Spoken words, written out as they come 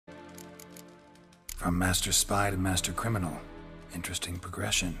From master spy to master criminal. Interesting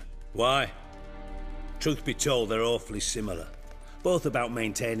progression. Why? Truth be told, they're awfully similar. Both about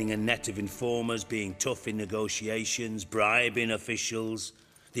maintaining a net of informers, being tough in negotiations, bribing officials,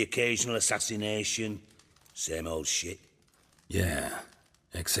 the occasional assassination. Same old shit. Yeah,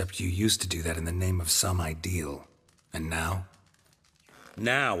 except you used to do that in the name of some ideal. And now?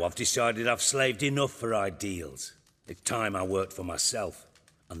 Now I've decided I've slaved enough for ideals. It's time I worked for myself.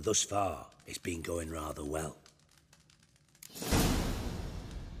 And thus far, it's been going rather well.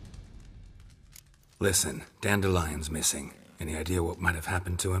 Listen, Dandelion's missing. Any idea what might have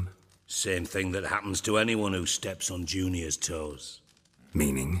happened to him? Same thing that happens to anyone who steps on Junior's toes.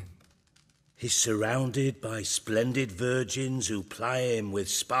 Meaning? He's surrounded by splendid virgins who ply him with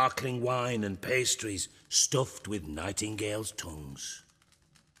sparkling wine and pastries stuffed with nightingales' tongues.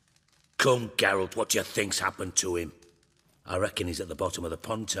 Come, Geralt, what do you think's happened to him? I reckon he's at the bottom of the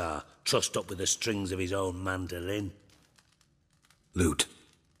Pontar, trussed up with the strings of his own mandolin. Loot.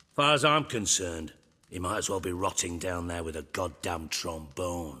 Far as I'm concerned, he might as well be rotting down there with a goddamn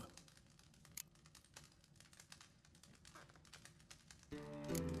trombone.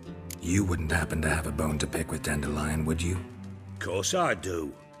 You wouldn't happen to have a bone to pick with Dandelion, would you? Course I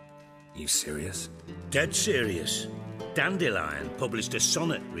do. You serious? Dead serious. Dandelion published a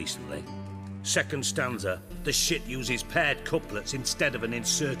sonnet recently. Second stanza, the shit uses paired couplets instead of an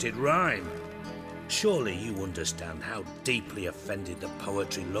inserted rhyme. Surely you understand how deeply offended the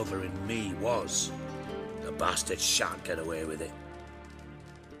poetry lover in me was. The bastard shan't get away with it.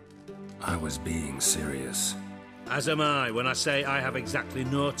 I was being serious. As am I when I say I have exactly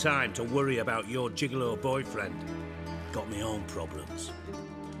no time to worry about your gigolo boyfriend. Got me own problems.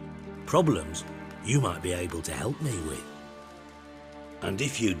 Problems you might be able to help me with. And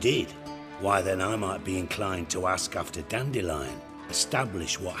if you did, why then I might be inclined to ask after Dandelion,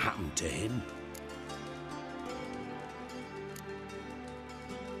 establish what happened to him.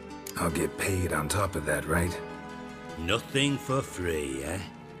 I'll get paid on top of that, right? Nothing for free, eh?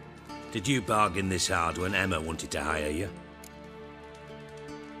 Did you bargain this hard when Emma wanted to hire you?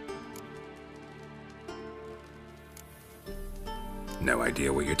 No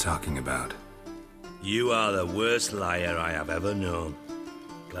idea what you're talking about. You are the worst liar I have ever known.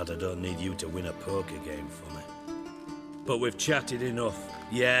 Glad I don't need you to win a poker game for me. But we've chatted enough.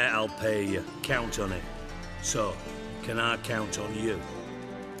 Yeah, I'll pay you. Count on it. So, can I count on you?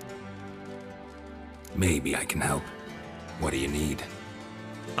 Maybe I can help. What do you need?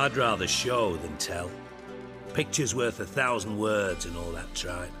 I'd rather show than tell. Picture's worth 1,000 words and all that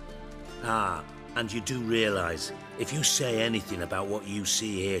tripe. Ah, and you do realize, if you say anything about what you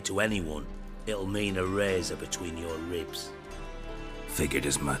see here to anyone, it'll mean a razor between your ribs. Figured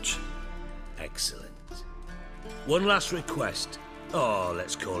as much. Excellent. One last request. Oh,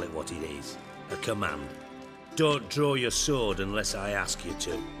 let's call it what it is. A command. Don't draw your sword unless I ask you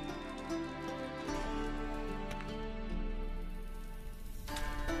to.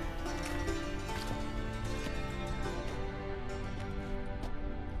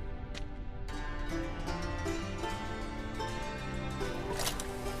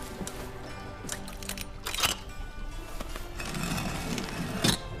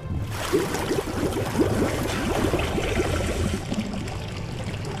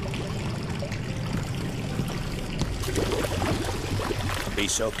 Be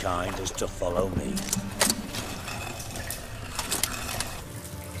so kind as to follow me.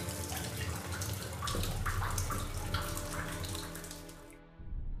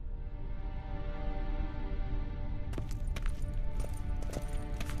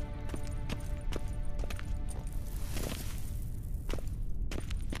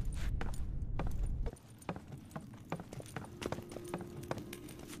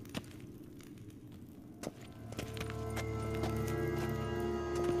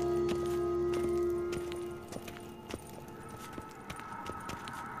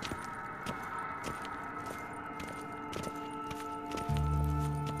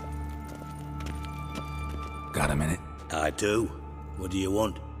 Got a minute? I do. What do you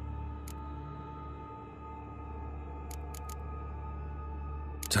want?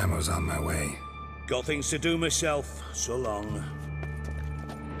 Time's on my way. Got things to do myself. So long.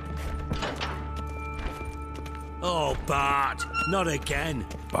 Oh, Bart! Not again!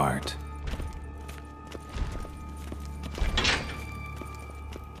 Bart.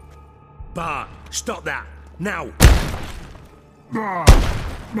 Bart! Stop that! Now! Bart,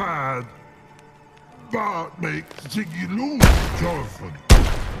 man. Bart makes Ziggy lose, Jonathan.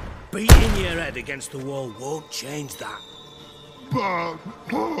 Beating your head against the wall won't change that. Bart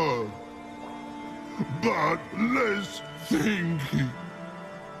hard. Bart less thinking.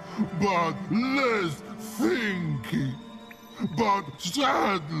 but less thinky, but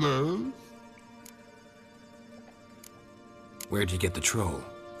sadless. Where'd you get the troll?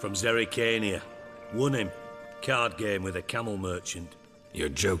 From Zerrikania. Won him. Card game with a camel merchant. Your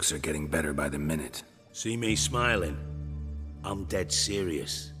jokes are getting better by the minute. See me smiling? I'm dead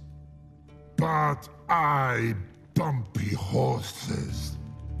serious. But I bumpy horses.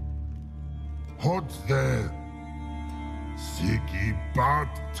 Hot there. Siggy but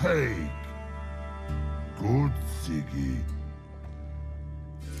take. Good Siggy.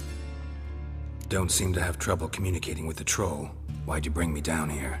 Don't seem to have trouble communicating with the troll. Why'd you bring me down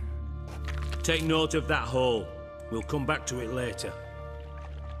here? Take note of that hole. We'll come back to it later.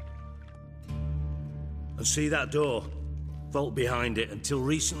 And see that door? Vault behind it, until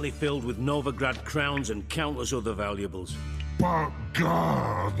recently filled with Novigrad crowns and countless other valuables. But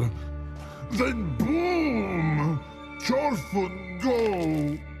God! Then boom! Chorfun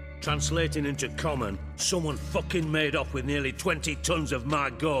go! Translating into common, someone fucking made off with nearly 20 tons of my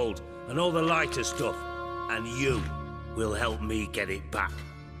gold and all the lighter stuff. And you will help me get it back.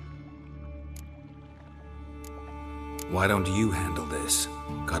 Why don't you handle this?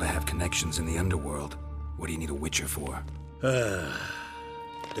 Gotta have connections in the underworld. What do you need a witcher for? The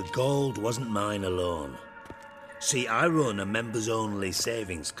gold wasn't mine alone. See, I run a members-only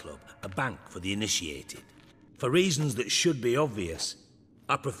savings club, a bank for the initiated. For reasons that should be obvious,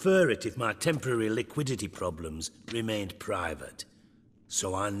 I prefer it if my temporary liquidity problems remained private.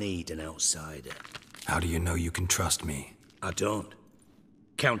 So I need an outsider. How do you know you can trust me? I don't.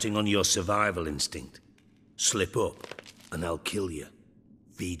 Counting on your survival instinct. Slip up, and I'll kill you.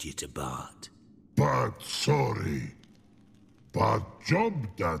 Feed you to Bart. But sorry. But job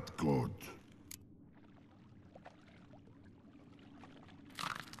that good.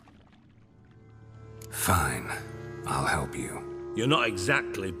 Fine. I'll help you. You're not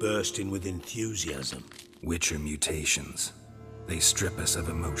exactly bursting with enthusiasm. Witcher mutations. They strip us of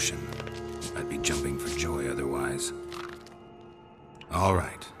emotion. I'd be jumping for joy otherwise. All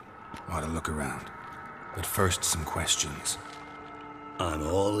right. Ought to look around. But first, some questions. I'm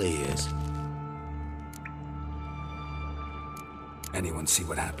all ears. Anyone see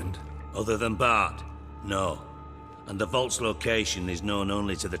what happened? Other than Bart? No. And the vault's location is known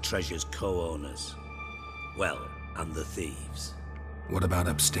only to the treasure's co-owners. Well, and the thieves. What about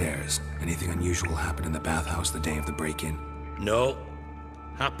upstairs? Anything unusual happen in the bathhouse the day of the break-in? No.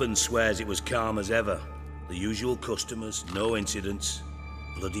 Happen swears it was calm as ever. The usual customers, no incidents.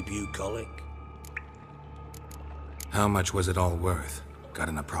 Bloody bucolic. How much was it all worth? Got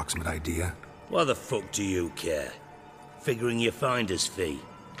an approximate idea? Why the fuck do you care? Figuring your finder's fee.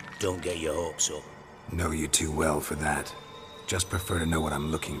 Don't get your hopes up. Know you too well for that. Just prefer to know what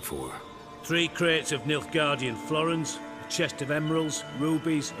I'm looking for. 3 crates of Nilfgaardian florins, a chest of emeralds,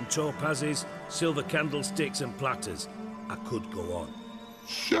 rubies and topazes, silver candlesticks and platters. I could go on.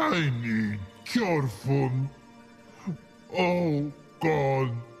 Shiny Chorfun. Oh,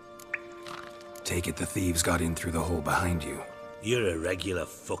 God. Take it the thieves got in through the hole behind you. You're a regular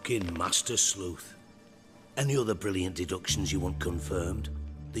fucking master sleuth. Any other brilliant deductions you want confirmed?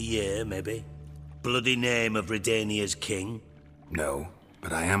 The year, maybe? Bloody name of Redania's king? No,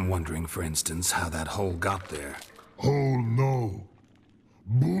 but I am wondering, for instance, how that hole got there. Hole no.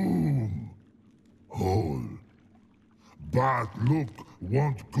 Boom. Hole. But look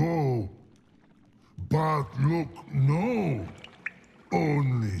won't go. But look no.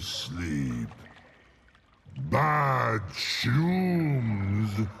 Only sleep. Bad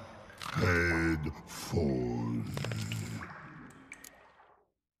shrooms. Head falls.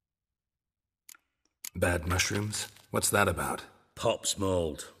 Bad mushrooms? What's that about? Pop's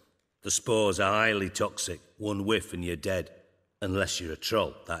mold. The spores are highly toxic. One whiff and you're dead. Unless you're a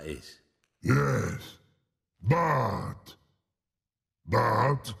troll, that is. Yes. But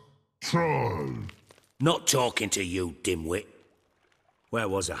troll. Not talking to you, dimwit. Where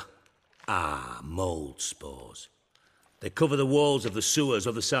was I? Ah, mold spores. They cover the walls of the sewers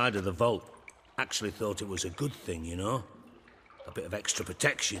other side of the vault. Actually thought it was a good thing, you know? A bit of extra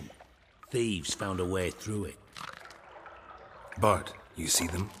protection. Thieves found a way through it. Bart, you see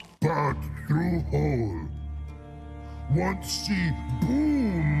them? But through hole. Want see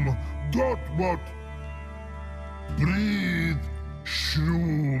boom. Got what? Breathe.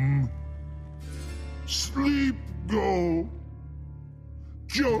 Shroom. Sleep go.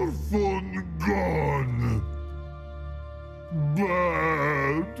 Chorfun gone.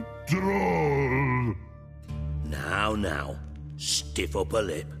 Bad troll. Now, stiff up a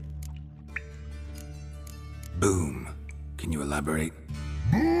lip. Boom. Can you elaborate?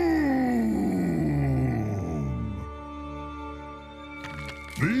 Boom.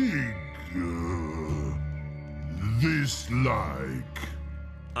 big this like?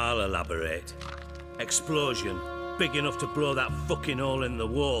 I'll elaborate. Explosion, big enough to blow that fucking hole in the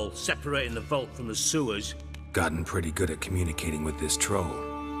wall, separating the vault from the sewers. Gotten pretty good at communicating with this troll.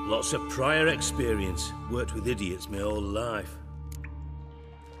 Lots of prior experience. Worked with idiots my whole life.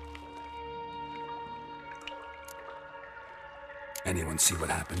 Anyone see what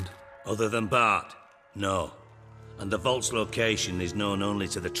happened? Other than Bart? No. And the vault's location is known only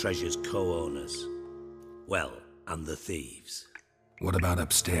to the treasure's co-owners. Well, and the thieves. What about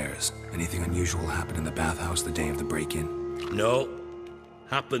upstairs? Anything unusual happen in the bathhouse the day of the break-in? No.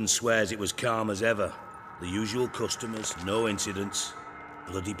 Happen swears it was calm as ever. The usual customers, no incidents.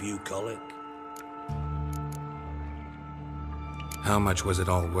 Bloody bucolic. How much was it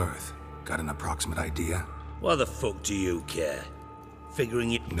all worth? Got an approximate idea? Why the fuck do you care?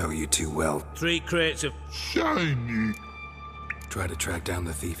 Figuring it... Know you too well. 3 crates of... Shiny. Try to track down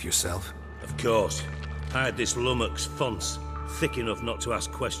the thief yourself? Of course. I had this lummox, Fonce, thick enough not to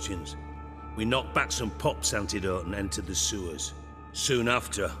ask questions. We knocked back some Pop's antidote and entered the sewers. Soon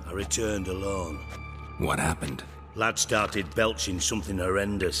after, I returned alone. What happened? Lad started belching something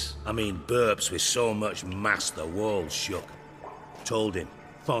horrendous. I mean, burps with so much mass the walls shook. Told him,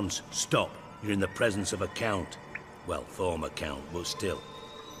 Fonce, stop. You're in the presence of a count. Well, former count, but still.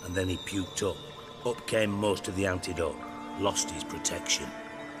 And then he puked up. Up came most of the antidote. Lost his protection.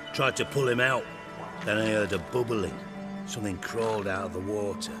 Tried to pull him out. Then I heard a bubbling. Something crawled out of the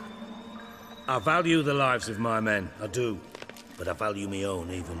water. I value the lives of my men, I do. But I value my own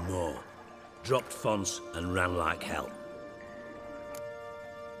even more. Dropped Fonce and ran like hell.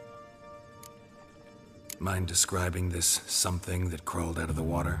 Mind describing this something that crawled out of the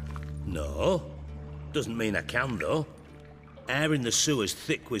water? No. Doesn't mean I can, though. Air in the sewer's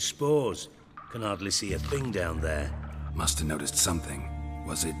thick with spores. Can hardly see a thing down there. Must have noticed something.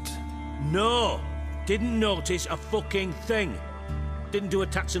 Was it... No! Didn't notice a fucking thing. Didn't do a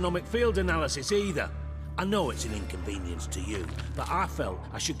taxonomic field analysis either. I know it's an inconvenience to you, but I felt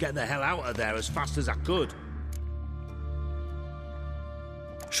I should get the hell out of there as fast as I could.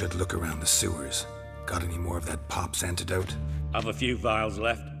 Should look around the sewers. Got any more of that Pop's antidote? Have a few vials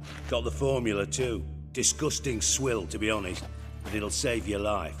left. Got the formula too. Disgusting swill, to be honest, but it'll save your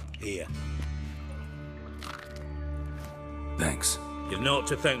life. Here. Thanks. You've naught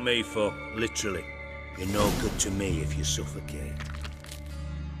to thank me for, literally. You're no good to me if you suffocate.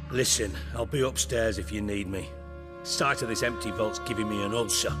 Listen, I'll be upstairs if you need me. Sight of this empty vault's giving me an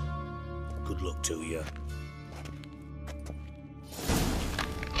ulcer. Good luck to you.